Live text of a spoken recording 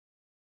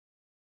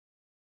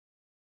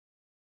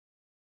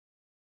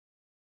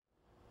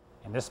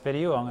In this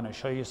video, I'm going to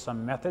show you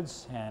some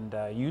methods and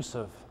use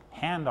of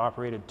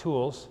hand-operated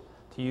tools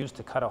to use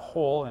to cut a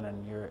hole in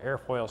your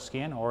airfoil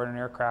skin or in an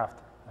aircraft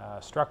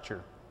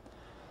structure.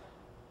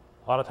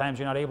 A lot of times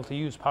you're not able to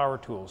use power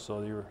tools,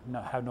 so you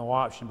have no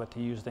option but to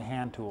use the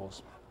hand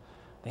tools.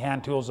 The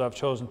hand tools I've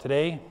chosen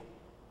today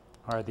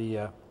are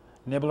the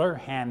Nibbler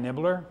hand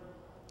nibbler,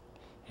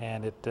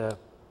 and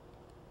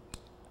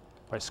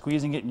by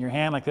squeezing it in your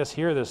hand like this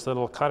here, this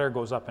little cutter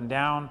goes up and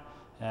down,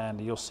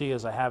 and you'll see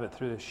as I have it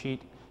through the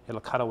sheet, it'll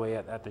cut away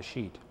at the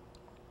sheet.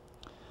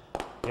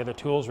 The other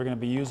tools we're going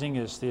to be using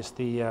is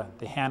the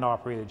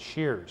hand-operated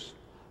shears.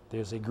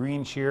 There's a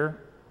green shear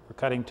for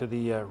cutting to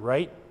the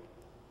right,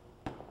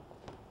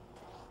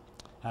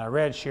 and a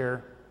red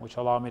shear which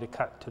will allow me to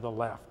cut to the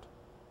left.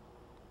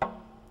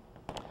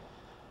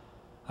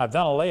 I've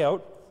done a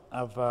layout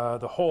of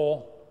the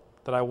hole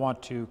that I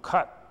want to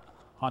cut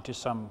onto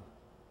some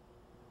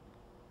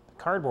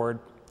cardboard,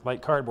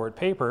 light cardboard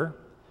paper,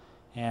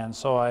 and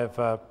so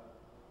I've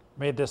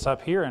made this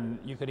up here, and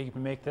you could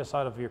even make this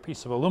out of your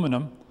piece of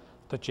aluminum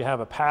that you have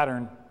a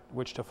pattern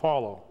which to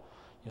follow.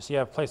 You see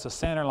I've placed a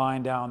center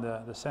line down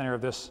the center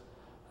of this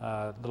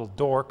little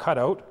door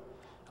cutout,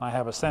 and I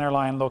have a center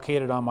line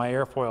located on my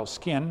airfoil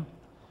skin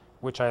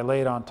which I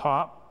laid on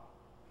top,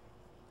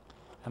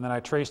 and then I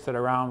traced it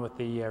around with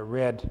the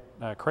red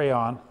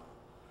crayon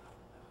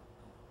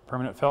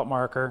permanent felt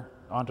marker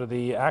onto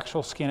the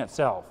actual skin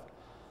itself.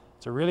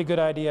 It's a really good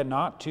idea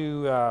not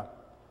to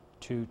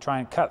try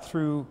and cut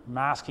through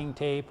masking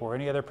tape or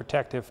any other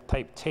protective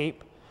type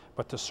tape,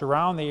 but to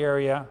surround the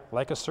area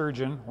like a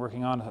surgeon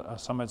working on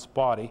some of its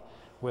body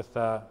with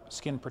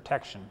skin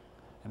protection.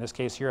 In this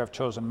case here I've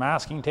chosen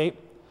masking tape,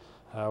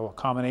 a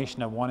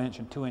combination of 1-inch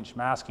and 2-inch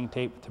masking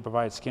tape to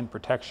provide skin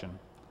protection.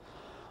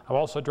 I've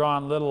also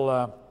drawn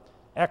little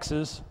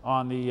X's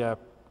on the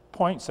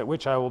points at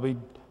which I will be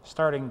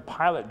starting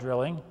pilot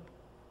drilling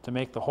to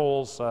make the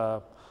holes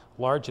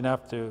large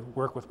enough to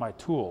work with my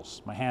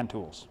tools, my hand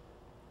tools.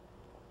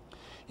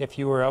 If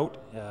you were out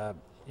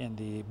in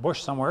the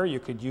bush somewhere,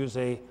 you could use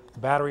a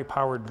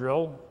battery-powered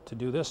drill to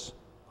do this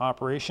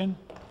operation.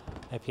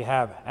 If you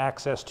have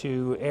access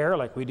to air,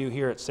 like we do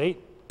here at SAIT,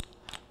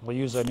 we'll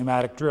use a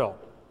pneumatic drill.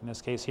 In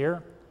this case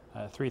here,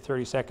 a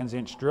 3/32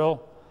 inch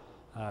drill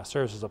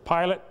serves as a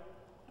pilot.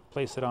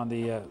 Place it on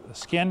the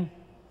skin,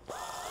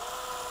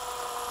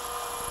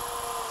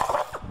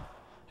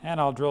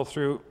 and I'll drill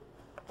through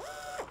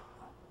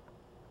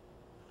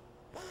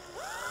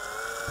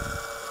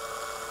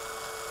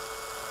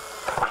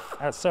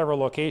at several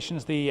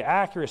locations. The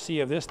accuracy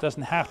of this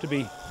doesn't have to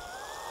be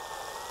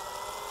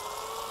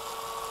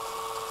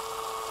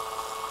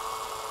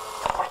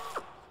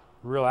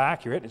real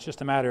accurate. It's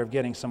just a matter of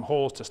getting some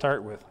holes to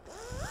start with.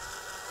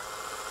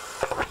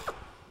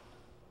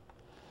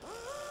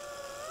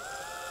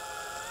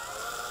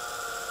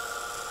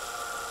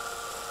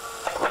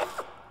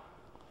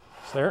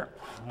 So there,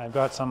 I've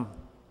got some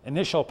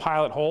initial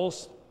pilot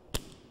holes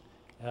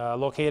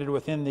located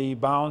within the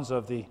bounds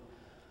of the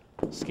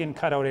skin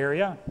cutout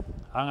area.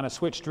 I'm going to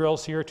switch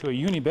drills here to a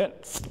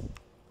Unibit.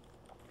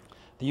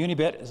 The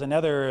Unibit is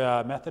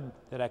another method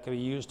that I could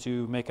use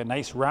to make a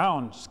nice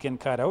round skin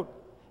cutout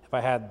if I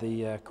had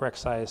the correct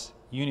size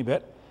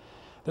Unibit.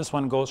 This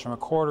one goes from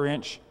 1/4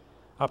 inch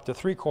up to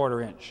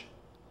 3/4 inch.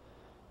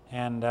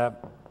 And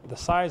the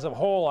size of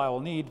hole I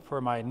will need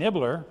for my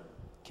nibbler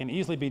can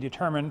easily be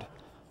determined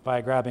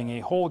by grabbing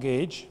a hole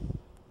gauge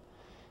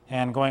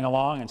and going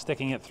along and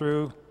sticking it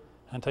through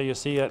until you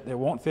see it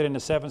won't fit into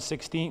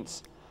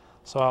 7/16.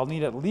 So I'll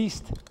need at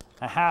least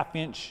a 1/2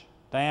 inch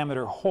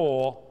diameter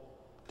hole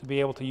to be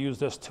able to use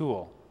this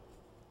tool.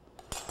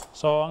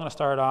 So I'm going to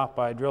start off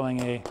by drilling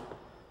at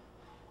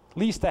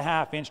least a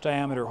 1/2 inch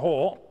diameter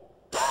hole.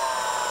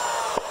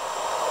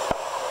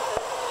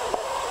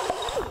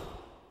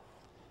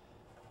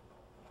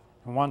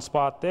 In one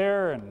spot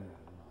there, and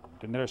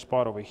another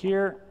spot over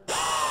here.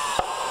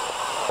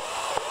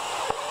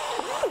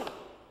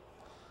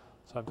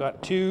 So I've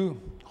got 2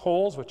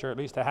 holes which are at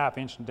least a 1/2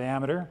 inch in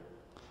diameter.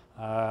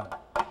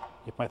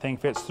 If my thing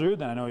fits through,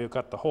 then I know you've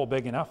got the hole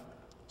big enough.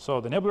 So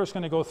the nibbler is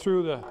going to go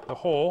through the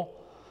hole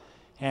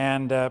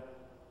and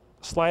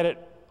slide it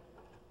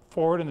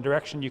forward in the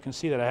direction you can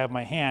see that I have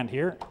my hand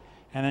here,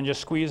 and then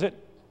just squeeze it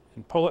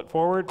and pull it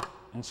forward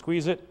and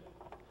squeeze it.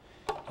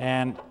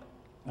 And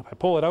if I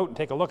pull it out and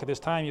take a look at this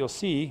time, you'll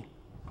see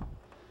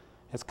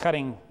it's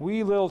cutting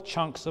wee little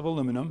chunks of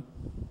aluminum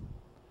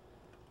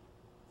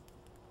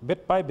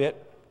bit by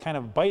bit, kind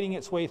of biting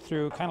its way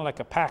through, kind of like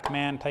a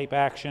Pac-Man type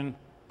action,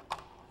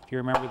 if you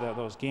remember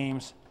those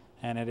games.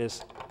 And it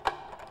is,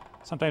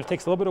 sometimes it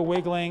takes a little bit of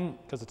wiggling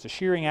because it's a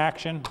shearing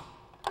action,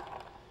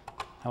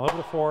 and a little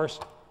bit of force.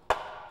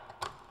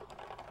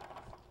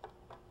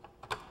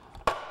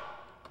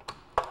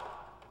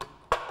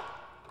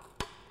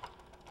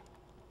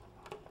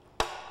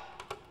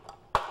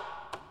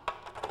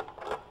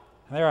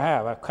 And there I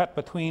have, I've cut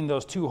between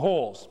those 2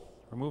 holes,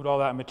 removed all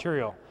that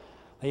material.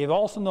 Now you've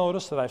also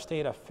noticed that I've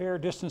stayed a fair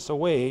distance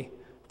away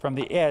from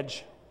the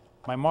edge,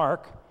 my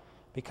mark,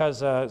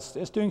 because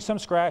it's doing some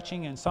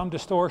scratching and some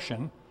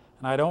distortion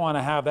and I don't want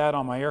to have that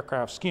on my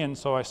aircraft skin,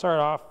 so I start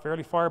off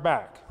fairly far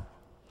back.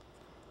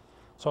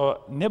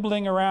 So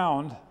nibbling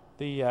around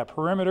the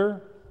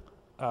perimeter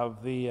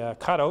of the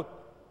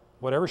cutout,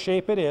 whatever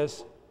shape it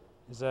is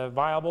a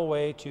viable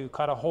way to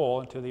cut a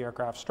hole into the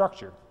aircraft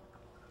structure.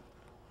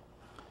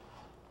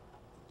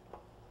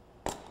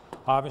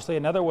 Obviously,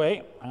 another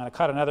way, I'm going to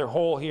cut another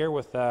hole here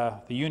with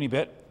the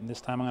Unibit, and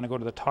this time I'm going to go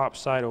to the top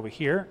side over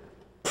here.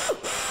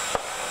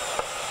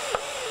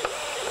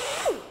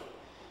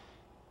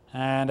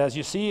 And as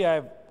you see,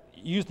 I've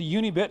used the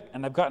Unibit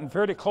and I've gotten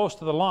fairly close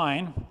to the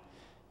line.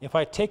 If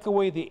I take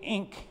away the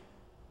ink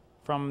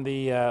from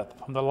the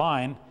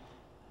line,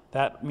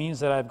 that means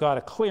that I've got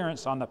a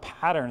clearance on the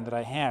pattern that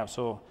I have.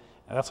 So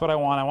that's what I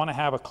want. I want to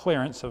have a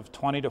clearance of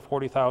 20 to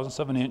 40 thousandths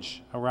of an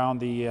inch around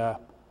the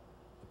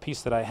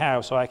piece that I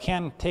have. So I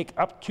can take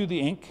up to the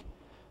ink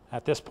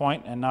at this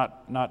point and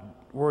not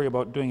worry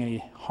about doing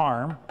any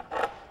harm.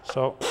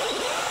 So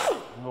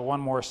I'll go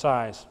one more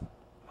size.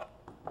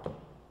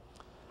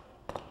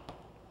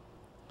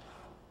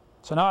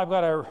 So now I've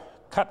got to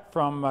cut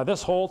from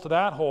this hole to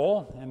that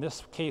hole. In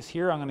this case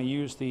here, I'm going to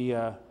use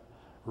the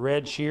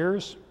red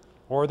shears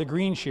or the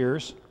green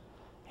shears,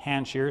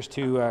 hand shears,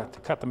 to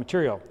cut the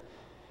material.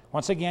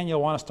 Once again,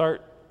 you'll want to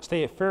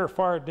stay a fair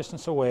far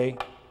distance away,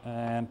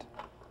 and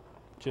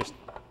just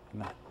in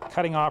the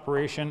cutting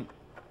operation,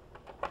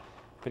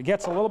 if it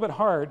gets a little bit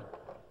hard,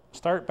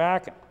 start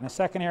back in the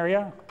second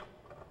area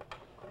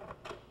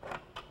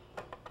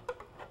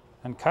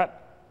and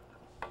cut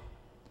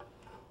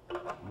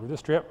over the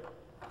strip.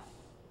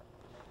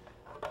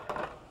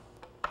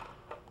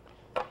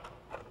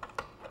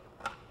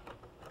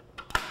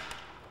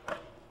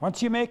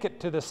 Once you make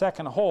it to the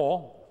second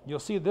hole, you'll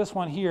see this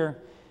one here,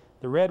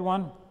 the red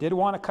one, did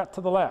want to cut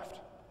to the left.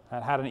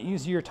 That had an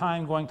easier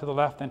time going to the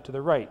left than to the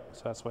right,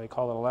 so that's why I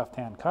call it a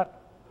left-hand cut.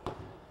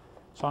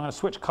 So I'm going to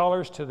switch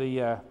colors to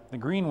the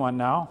green one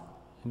now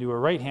and do a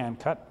right-hand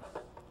cut.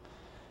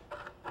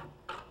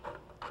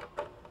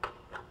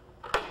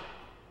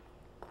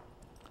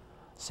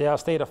 See, I've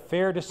stayed a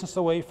fair distance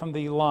away from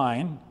the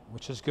line,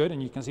 which is good,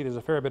 and you can see there's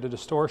a fair bit of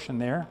distortion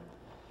there.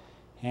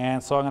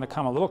 And so I'm going to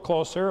come a little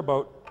closer,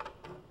 about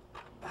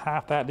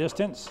half that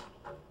distance.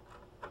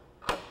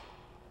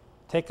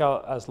 Take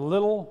as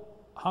little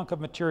hunk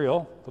of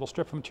material, little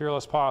strip of material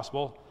as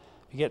possible.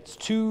 If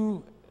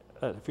you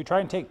try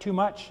and take too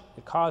much,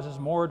 it causes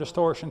more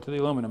distortion to the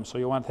aluminum, so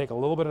you want to take a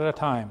little bit at a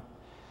time.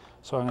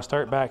 So I'm going to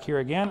start back here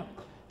again.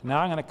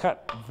 Now I'm going to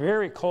cut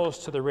very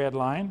close to the red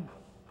line,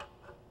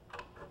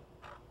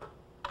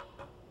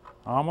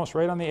 almost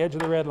right on the edge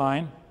of the red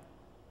line.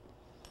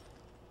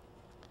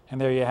 And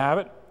there you have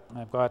it.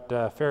 I've got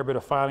a fair bit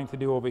of filing to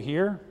do over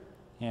here,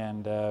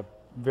 and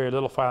very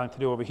little filing to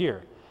do over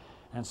here.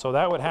 And so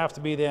that would have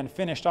to be then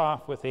finished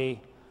off with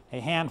a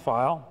hand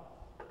file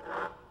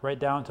right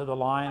down to the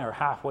line or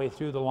halfway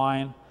through the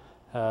line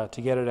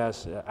to get it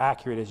as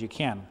accurate as you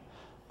can.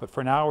 But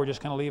for now, we're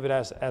just going to leave it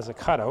as a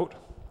cutout.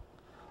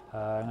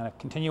 I'm going to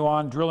continue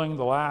on drilling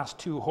the last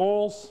two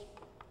holes.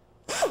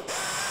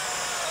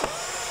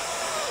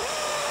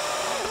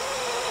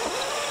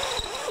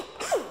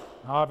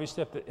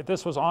 Obviously, if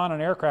this was on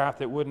an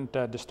aircraft, it wouldn't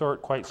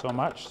distort quite so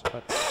much.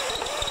 But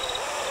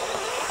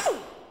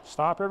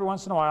stop every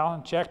once in a while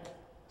and check,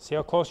 see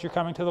how close you're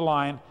coming to the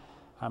line.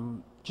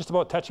 I'm just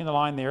about touching the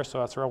line there, so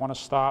that's where I want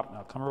to stop.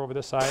 I'll come over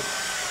this side.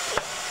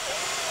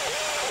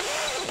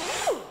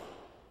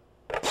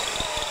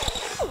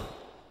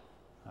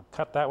 I've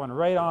cut that one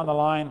right on the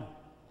line.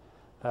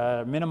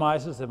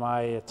 Minimizes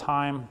my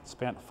time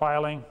spent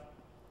filing.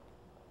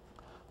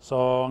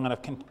 So I'm going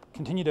to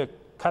continue to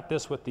cut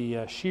this with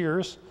the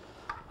shears.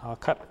 I'll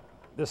cut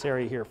this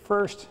area here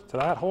first to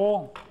that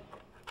hole.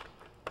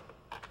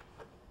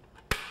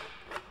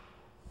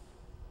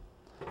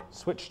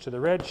 Switch to the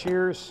red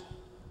shears.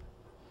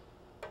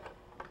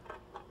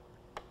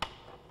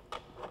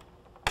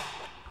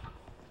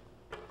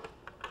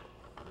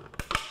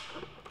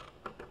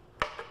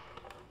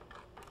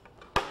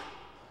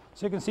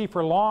 So you can see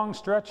for long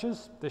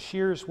stretches, the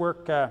shears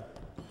work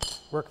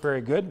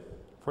very good.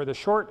 For the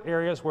short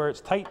areas where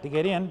it's tight to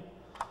get in,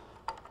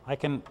 I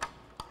can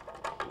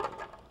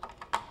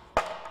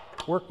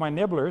work my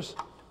nibblers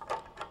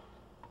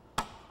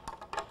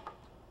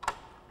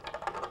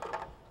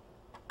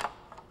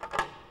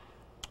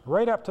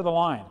right up to the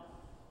line.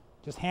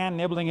 Just hand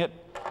nibbling it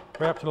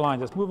right up to the line.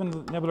 Just moving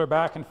the nibbler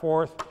back and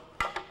forth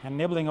and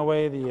nibbling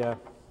away the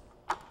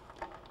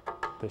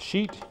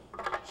sheet,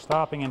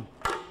 stopping and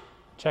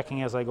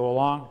checking as I go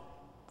along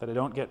that I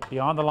don't get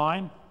beyond the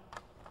line.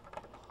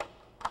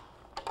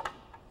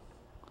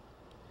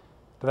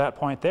 To that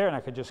point there, and I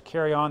could just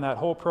carry on that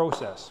whole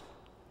process.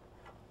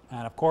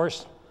 And of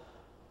course,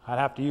 I'd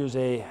have to use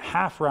a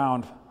half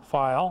round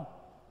file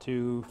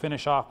to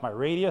finish off my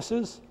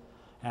radiuses,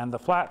 and the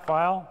flat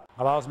file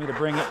allows me to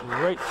bring it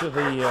right to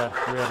the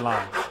red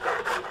line.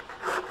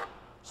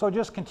 So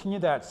just continue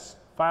that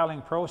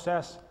filing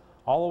process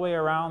all the way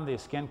around the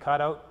skin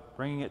cutout,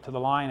 bringing it to the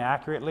line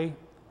accurately,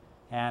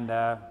 and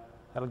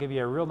that'll give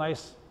you a real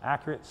nice,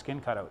 accurate skin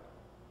cutout.